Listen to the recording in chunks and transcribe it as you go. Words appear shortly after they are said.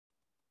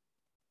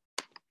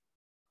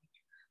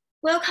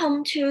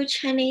Welcome to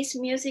Chinese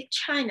Music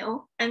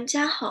Channel. I'm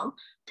JiaHang.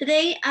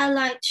 Today, I'd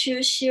like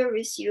to share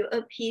with you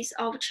a piece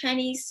of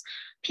Chinese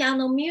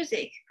piano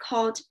music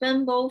called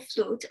Bamboo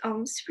Flute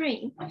on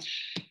Spring.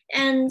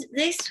 And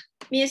this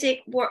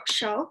music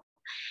workshop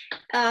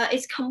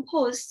is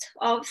composed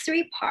of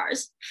three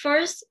parts.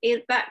 First is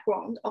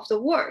background of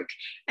the work,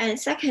 and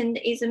second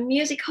is a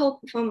musical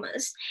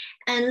performance.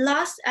 And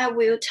last, I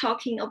will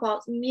talking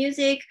about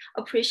music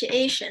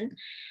appreciation.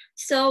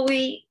 So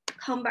we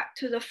come back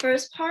to the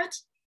first part.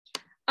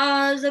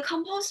 The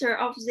composer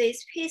of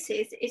these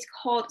pieces is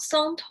called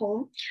Song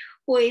Tong,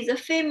 who is a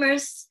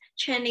famous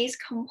Chinese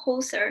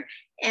composer,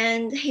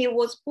 and he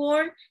was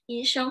born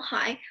in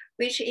Shanghai,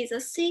 which is a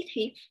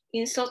city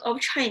in south of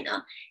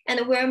China,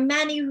 and where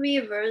many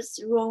rivers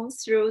run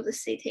through the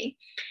city.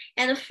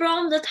 And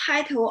from the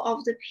title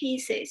of the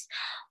pieces,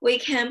 we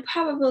can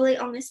probably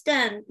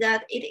understand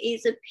that it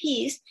is a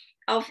piece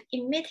of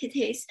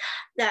imitates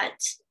that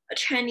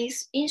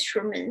Chinese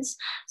instruments,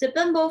 the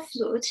bamboo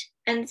flute,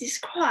 and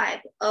describe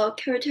a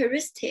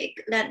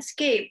characteristic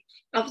landscape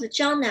of the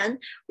Jiangnan,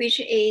 which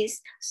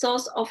is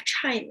south of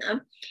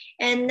China.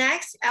 And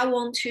next, I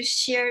want to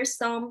share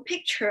some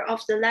picture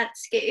of the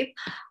landscape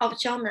of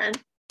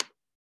Jiangnan.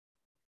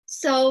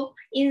 So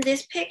in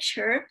this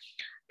picture,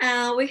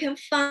 we can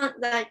find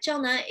that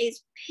Jiangnan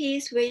is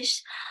placed with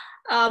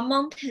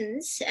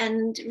mountains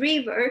and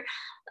river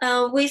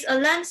with a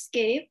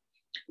landscape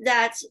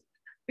that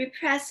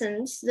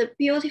represents the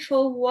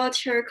beautiful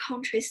water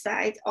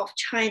countryside of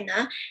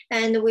China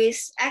and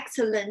with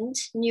excellent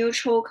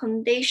natural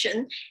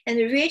condition and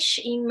rich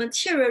in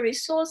material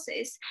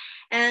resources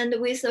and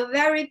with a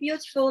very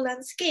beautiful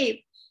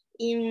landscape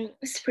in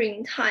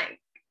springtime.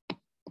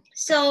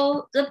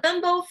 So the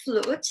bamboo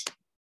flute,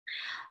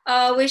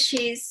 which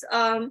is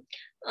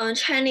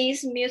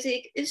Chinese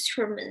music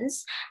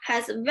instruments,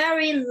 has a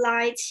very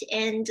light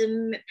and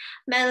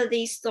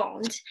melody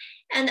sound.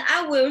 And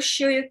I will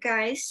show you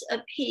guys a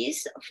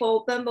piece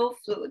for bamboo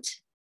flute.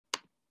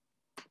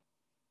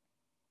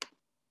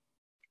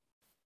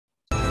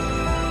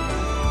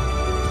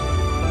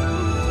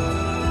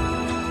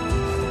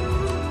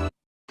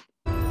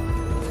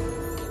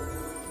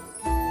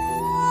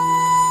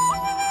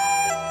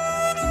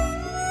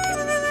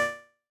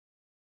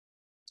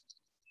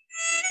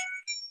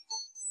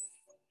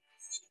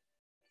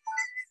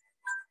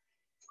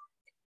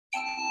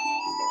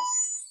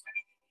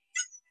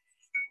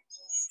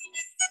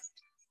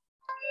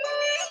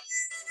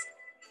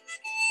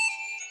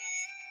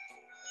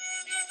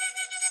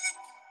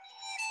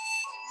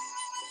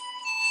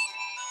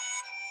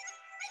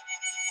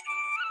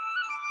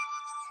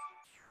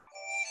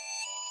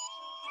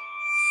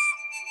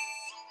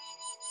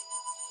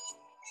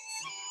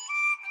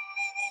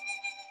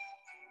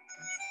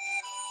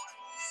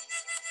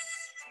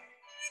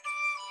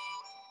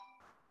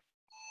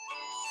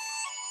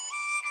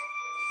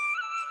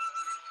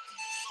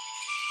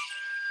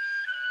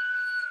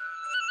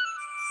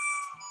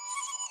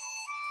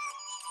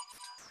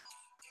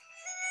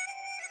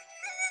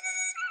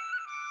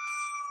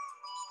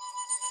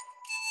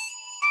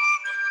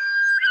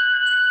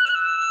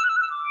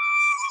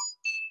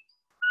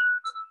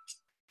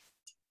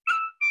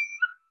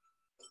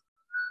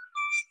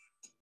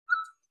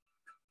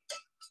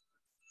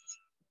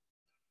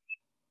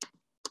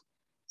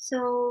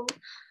 So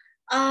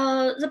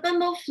the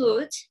bamboo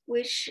flute,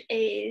 which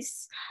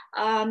is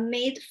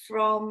made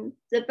from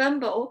the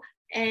bamboo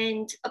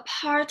and a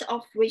part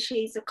of which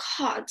is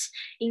cut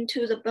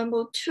into the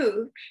bamboo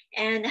tube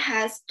and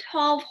has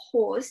 12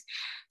 holes,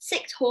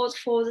 6 holes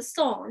for the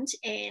sound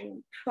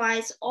and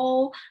price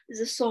all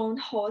the sound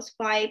holes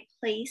by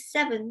play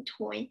 7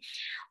 tone,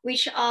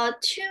 which are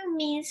two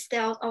main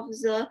styles of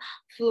the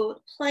flute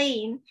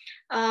playing,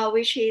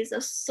 which is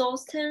a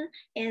soften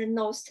and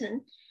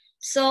nosten.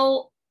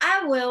 So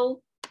I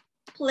will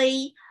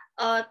play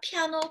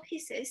piano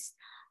pieces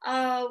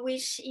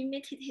which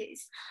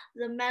imitates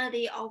the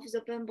melody of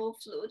the bamboo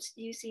flute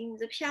using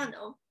the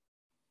piano.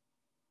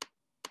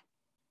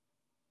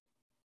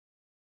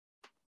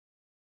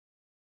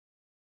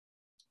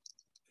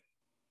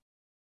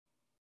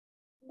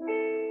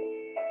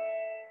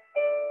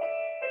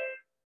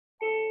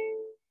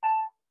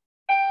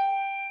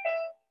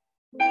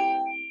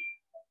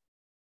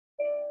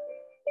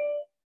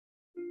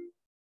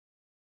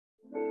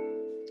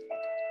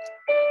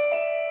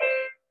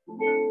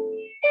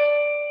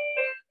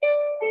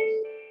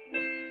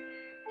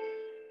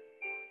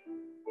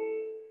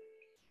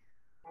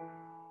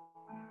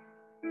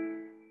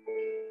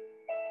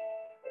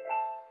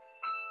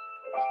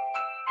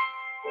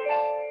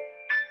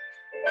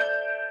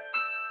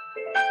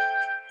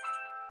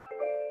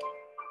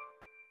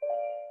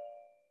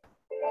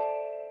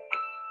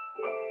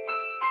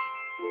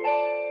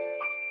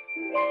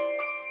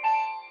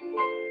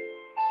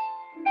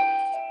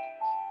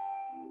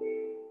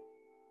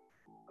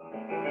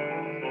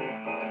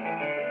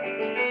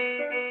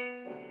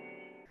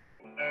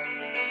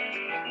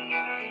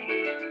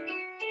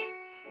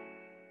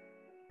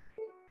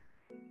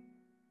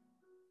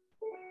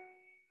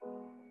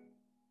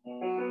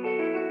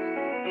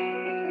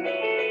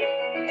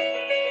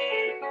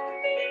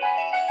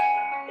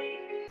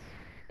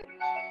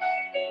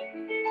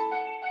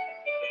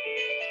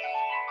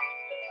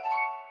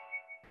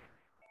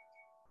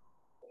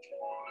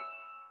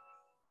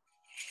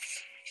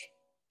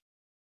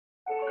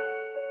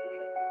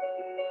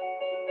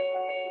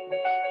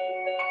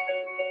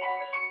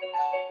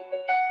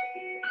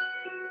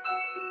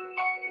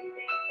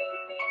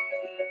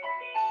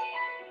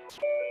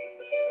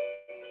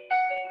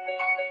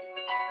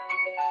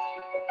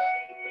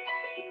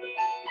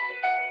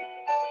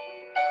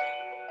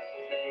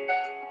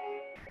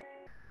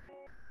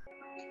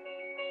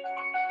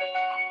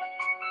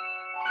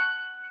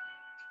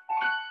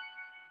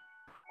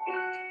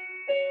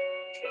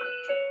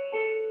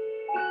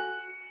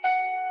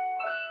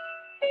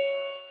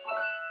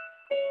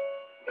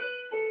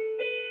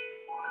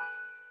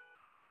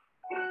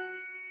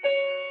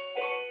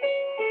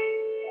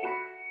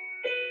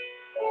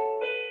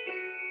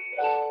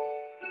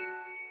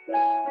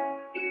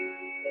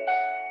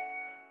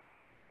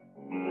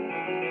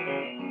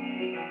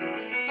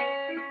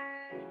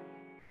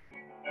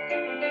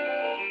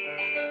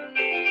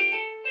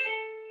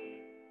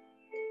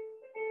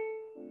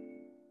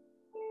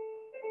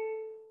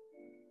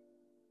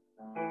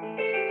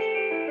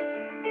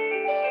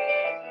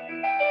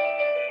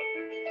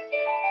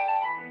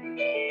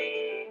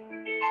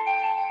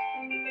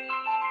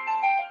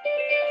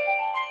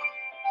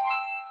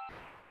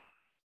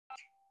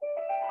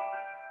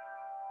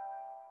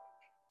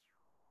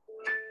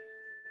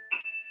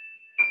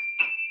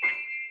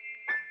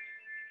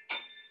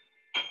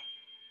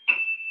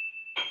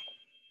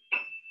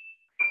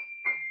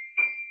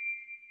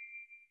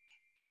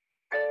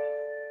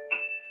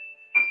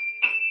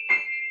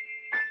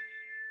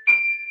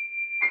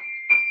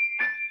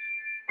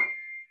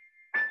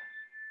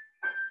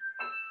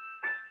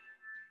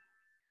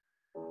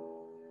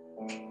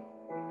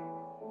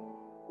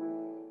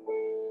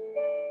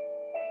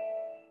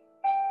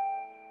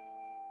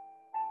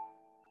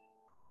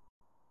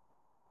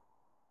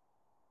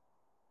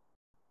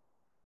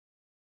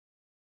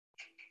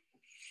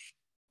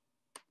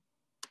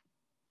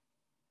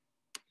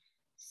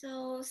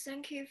 So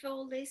thank you for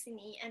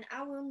listening, and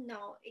I will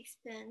now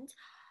expand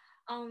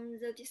on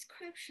the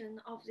description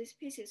of these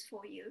pieces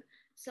for you.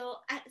 So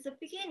at the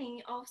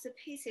beginning of the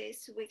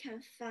pieces, we can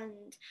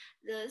find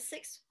the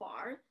sixth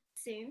bar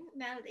theme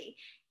melody,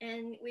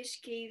 and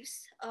which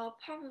gives a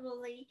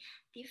probably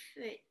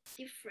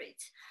different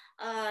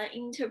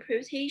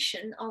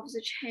interpretation of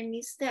the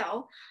Chinese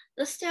style.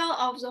 The style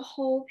of the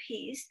whole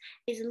piece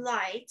is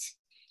light,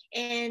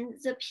 and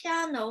the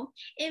piano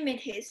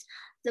imitates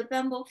the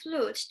bamboo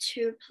flute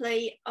to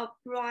play a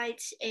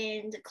bright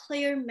and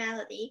clear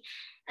melody,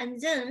 and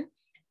then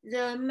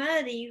the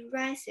melody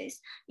rises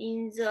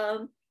in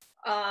the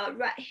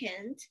right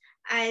hand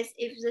as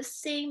if the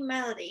same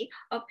melody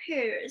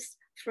appears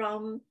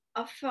from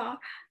afar,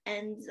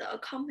 and the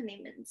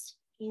accompaniments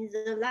in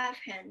the left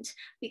hand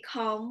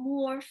become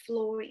more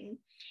flowing.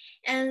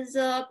 And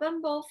the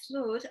bamboo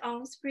flute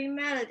on spring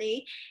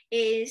melody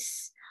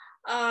is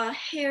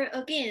here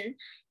again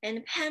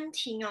and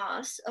painting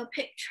us a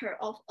picture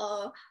of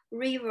a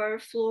river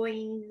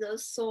flowing the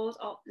source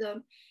of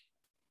the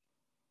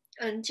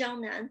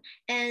Jiangnan.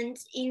 And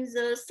in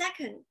the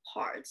second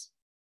part,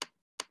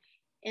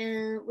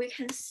 and we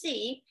can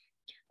see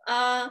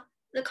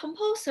the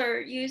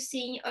composer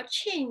using a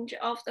change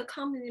of the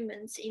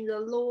accompaniments in the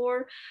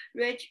lower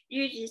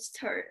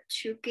register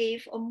to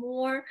give a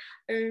more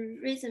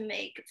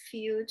rhythmic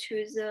feel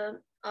to the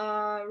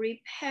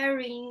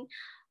repairing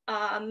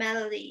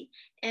melody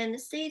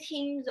and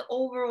setting the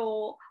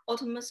overall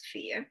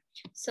atmosphere.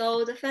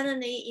 So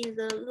finally, in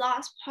the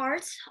last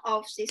part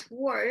of this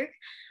work,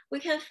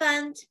 we can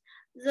find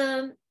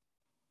the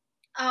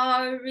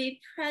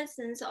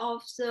represents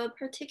of the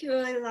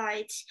particularly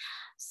light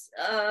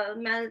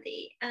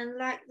melody, and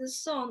like the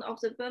sound of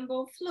the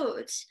bamboo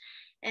flute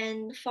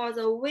and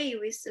farther away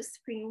with the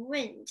spring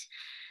wind.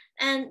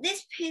 And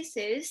these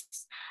pieces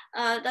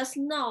does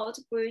not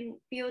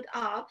build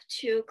up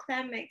to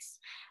climax,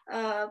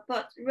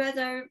 but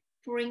rather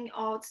bring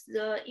out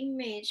the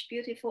image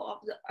beautiful of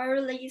the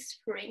early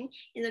spring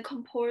in the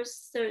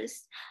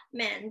composer's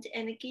mind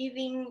and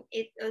giving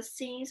it a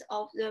sense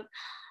of the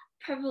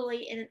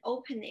purpley and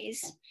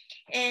openness.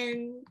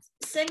 And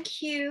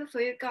thank you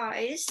for you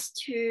guys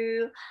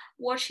to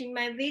watching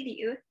my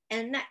video,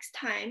 and next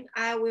time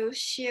I will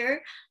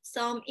share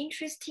some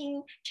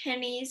interesting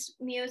Chinese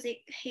music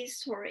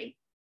history.